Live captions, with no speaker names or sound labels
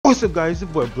What's up, guys?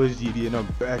 It's your boy Bush GD, and I'm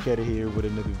back at it here with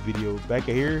another video. Back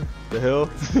at here? The hell?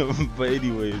 But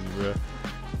anyways,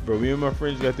 bro, me and my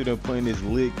friends got through them playing this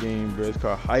lit game, bro. It's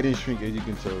called Hide and Shrink, as you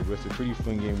can tell, bro. It's a pretty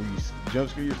fun game where you jump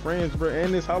scare your friends, bro.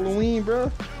 And it's Halloween, bro.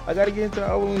 I gotta get into the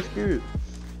Halloween spirit.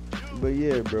 But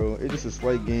yeah, bro, it's just a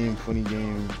slight game, funny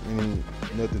game, and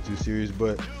nothing too serious.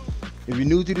 But if you're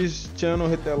new to this channel,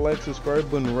 hit that like, subscribe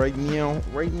button right now.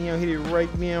 Hit it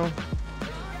right now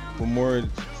for more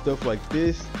stuff like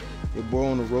this. We're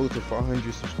on the road to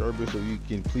 500 subscribers, so you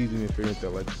can please do me a favor and hit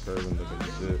that like, subscribe, and like I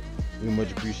just said, we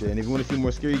much appreciate it. And if you want to see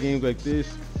more scary games like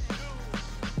this,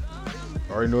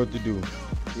 I already know what to do.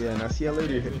 Yeah, and I'll see y'all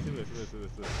later. I don't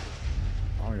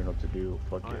even know what to do.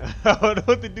 Fuck it. I don't know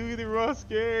what to do either, bro. I'm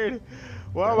scared.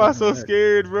 Why am I so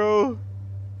scared, bro?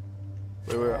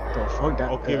 Wait. What the fuck?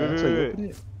 That, okay,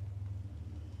 wait.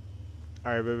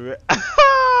 Alright, baby.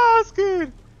 I'm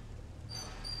scared.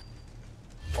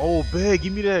 Oh, bag,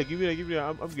 give me that.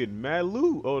 I'm getting mad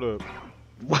loot. Hold up.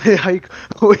 Wait,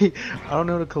 wait, I don't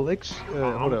know how to collect.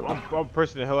 Hold up. I'm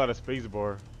pressing the hell out of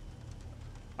spacebar.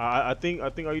 I think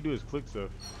all you do is click stuff.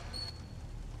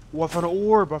 Oh, I found an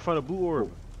orb. I found a blue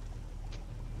orb.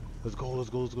 Let's go.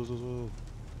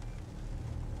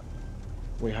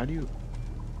 Wait, how do you?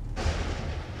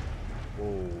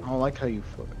 Whoa. I don't like how you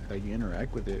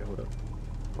interact with it.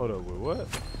 Hold up, wait, what?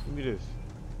 Give me this.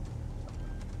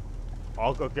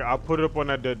 Okay, I'll put it up on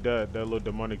that little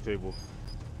demonic table.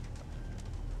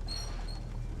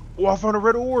 Oh, I found a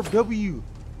red orb. W.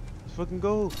 Let's fucking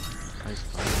go. Nice.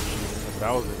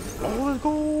 1,000. Oh, let's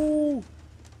go.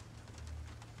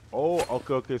 Oh,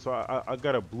 okay. So I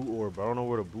got a blue orb. I don't know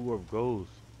where the blue orb goes.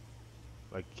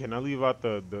 Like, can I leave out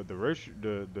the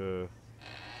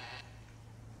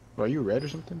Are you red or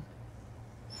something?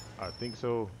 I think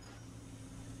so.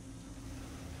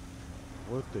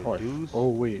 What the deuce? Oh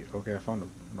wait, okay, I found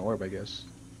an orb, I guess.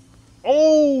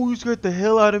 Oh, you scared the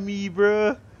hell out of me,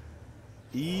 bruh.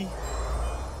 E.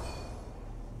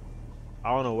 I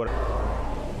don't know what.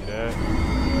 See that?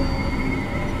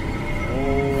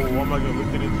 Oh, why am I gonna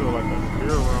look it into like a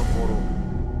spirit realm portal?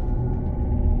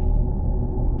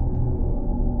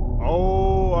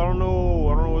 Oh, I don't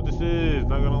know what this is.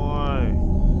 Not gonna lie.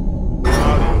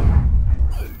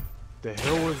 The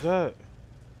hell was that?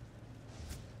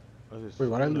 Wait,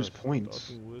 why'd I lose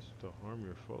points? To harm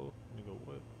your foe. Nigga,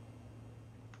 what?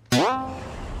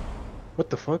 What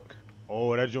the fuck?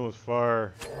 Oh, that joint was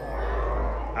fire.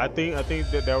 I think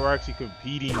that we're actually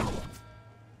competing.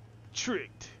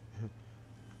 Tricked.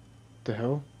 The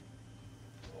hell?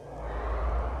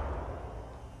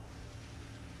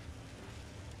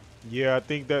 Yeah, I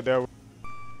think that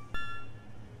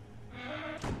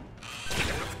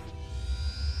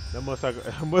must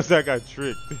I got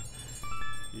tricked.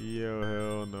 Yo,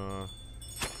 hell no.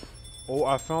 Oh,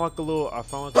 I found like a little.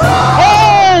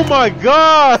 Oh my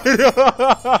god!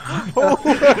 Oh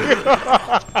my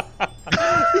god!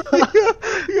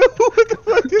 Yo, what the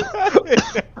fuck just happened?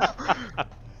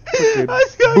 I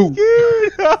just got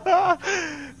scared.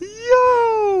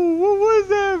 Yo, what was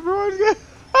that, bro?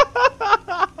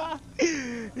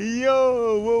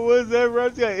 Yo, what was that, bro? I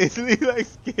just got instantly like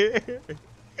scared.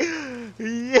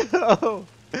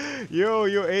 Yo,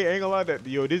 hey, ain't gonna lie,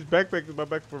 this backpack is my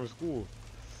backpack from school.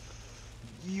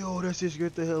 Yo, that shit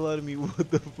scared the hell out of me.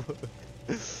 What the fuck?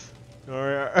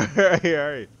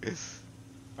 Alright.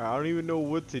 I don't even know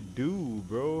what to do,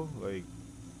 bro. Like,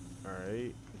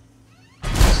 alright.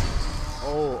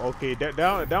 Oh, okay, that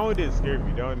one didn't scare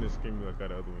me. That one didn't scare me like how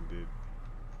the other one did.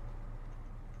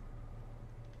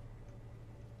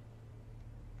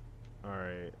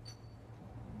 Alright.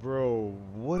 Bro,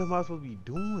 what am I supposed to be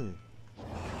doing?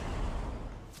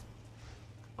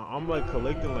 I'm like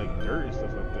collecting like dirt and stuff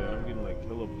like that. I'm getting like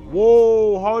hella.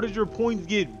 Whoa, how did your points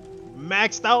get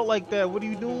maxed out like that? What are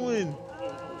you doing?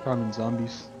 Fighting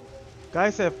zombies. Guy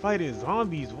said fighting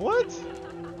zombies. What?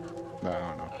 No, I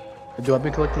don't know. Dude, I've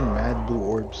been collecting mad blue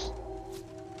orbs.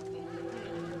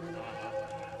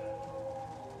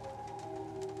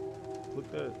 Look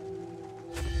at that.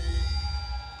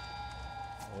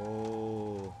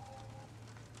 Oh.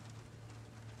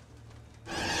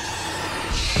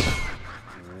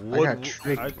 What? I got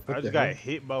tricked. I just got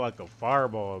hit by like a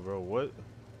fireball, bro. What?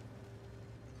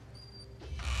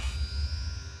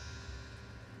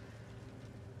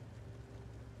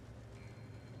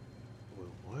 Wait,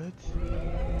 what?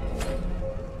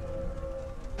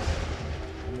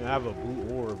 I have a blue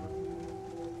orb.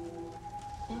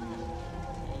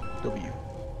 W.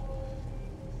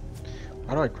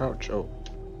 How do I crouch? Oh.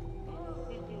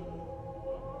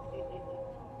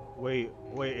 Wait,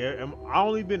 I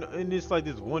only been in this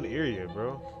one area,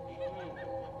 bro.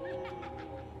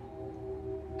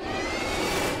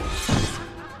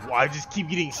 I just keep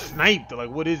getting sniped. Like,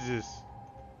 what is this?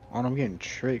 Oh, I'm getting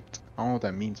tricked. I don't know what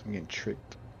that means. I'm getting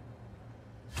tricked.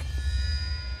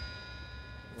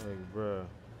 Like,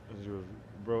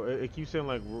 bro, it keeps saying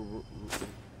like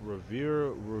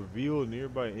reveal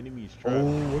nearby enemies trap.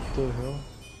 Oh, what the hell?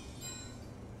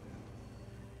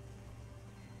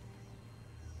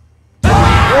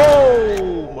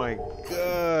 Oh my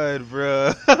god,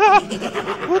 bro.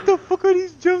 What the fuck are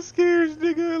these jump scares,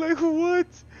 nigga? Like, what?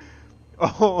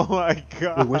 Oh my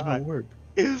god. Wait, where's my word?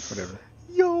 Whatever.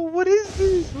 Yo, what is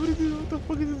this? What is this? What the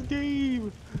fuck is this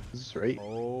game? Is this right?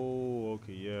 Oh,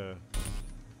 okay, yeah.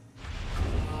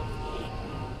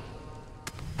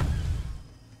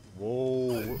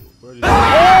 Whoa. Where did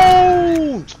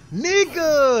oh!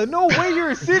 Nigga! No way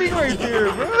you're sitting right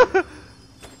there, bro.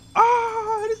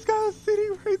 Ah, this guy was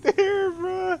sitting right there,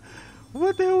 bro.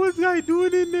 What the hell was this guy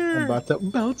doing in there? I'm about to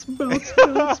bounce.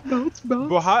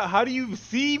 Bro, how do you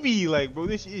see me? Like, bro,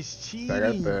 this shit is cheating. I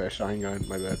got the shine gun.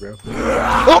 My bad, bro.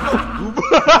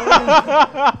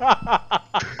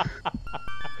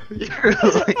 You're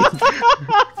like...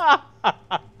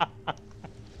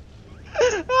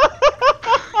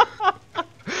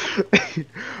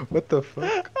 What the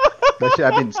fuck? That shit,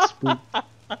 I've been spooked.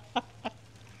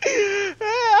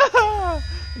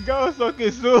 Guy was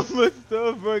talking so much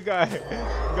stuff, bro.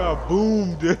 Got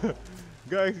boomed.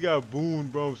 Guys got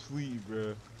boomed, bro. I'm asleep,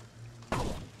 bro.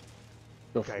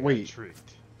 Wait. Got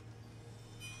tricked.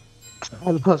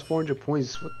 I lost 400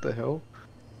 points. What the hell?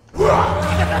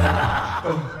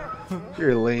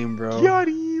 You're lame, bro. Got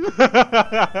him.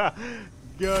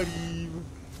 Got him.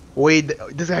 Wait,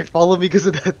 this guy followed me because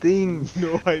of that thing.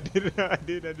 No, I didn't. I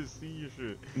just see your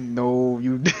shit. No,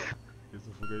 you did. Guess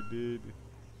the fuck I did.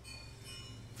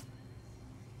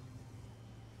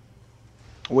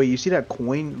 Wait, you see that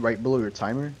coin right below your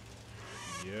timer?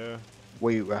 Yeah.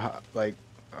 Wait, like,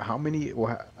 how many?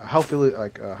 How full?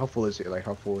 How full is it? Like,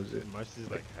 how full is it? My shit's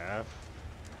like half.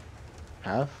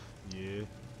 Half? Yeah.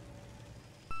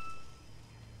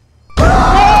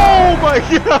 Oh my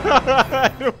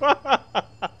god!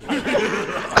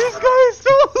 This guy is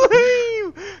so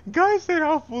lame! Guy said,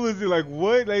 how full is it? Like,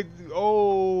 what? Like,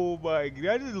 oh my god, did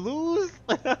I just lose?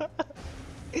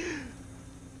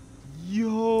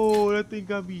 Yo, that thing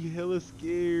got me hella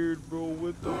scared, bro.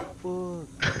 What the fuck?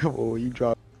 Oh, you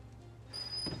dropped.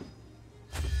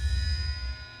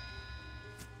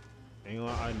 Ain't gonna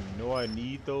lie, I know I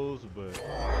need those, but.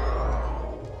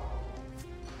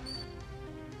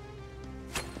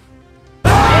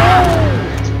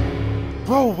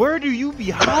 Bro, where do you be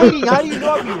hiding? How do you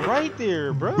know I be right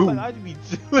there, bro? Like, I'd be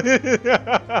chilling.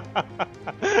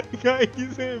 Guy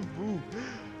keeps saying boo.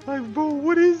 Like, bro,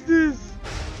 what is this?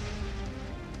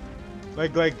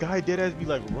 Like guy deadass be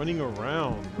like running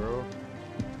around, bro.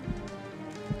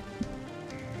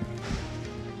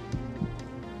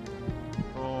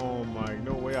 Oh my,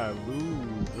 no way I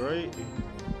lose, right?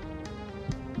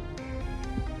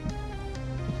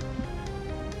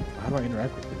 How do I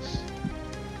interact with this?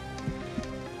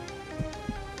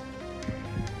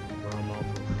 Bro, I'm out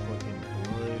for fucking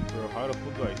blood, bro. How the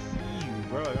fuck do I see you,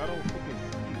 bro? Like, I don't fucking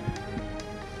see you.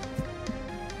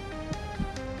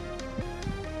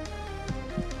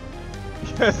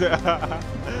 Yes,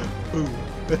 boo.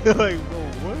 Like, bro,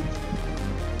 what?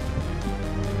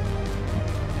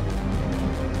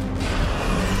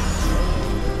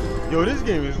 Yo, this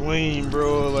game is lame,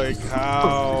 bro. Like,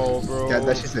 how, bro? Yeah,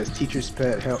 that shit says teacher's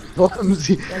pet. Help. Welcome to.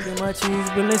 Stacking my cheese,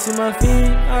 balancing my feet.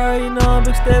 I already know I'm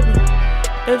big stepping.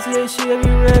 FTA shit, I be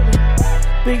rapping.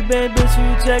 Big band bitch, who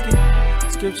you checking?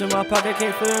 Scripture in my pocket,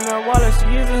 can't fit in her wallet. She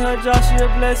using her jaw, she a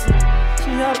blessing. She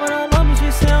hopping all on me, she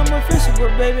say I'm official,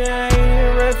 but baby, I ain't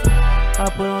here repping. I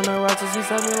put on the rocks and she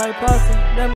saw me like pasta. That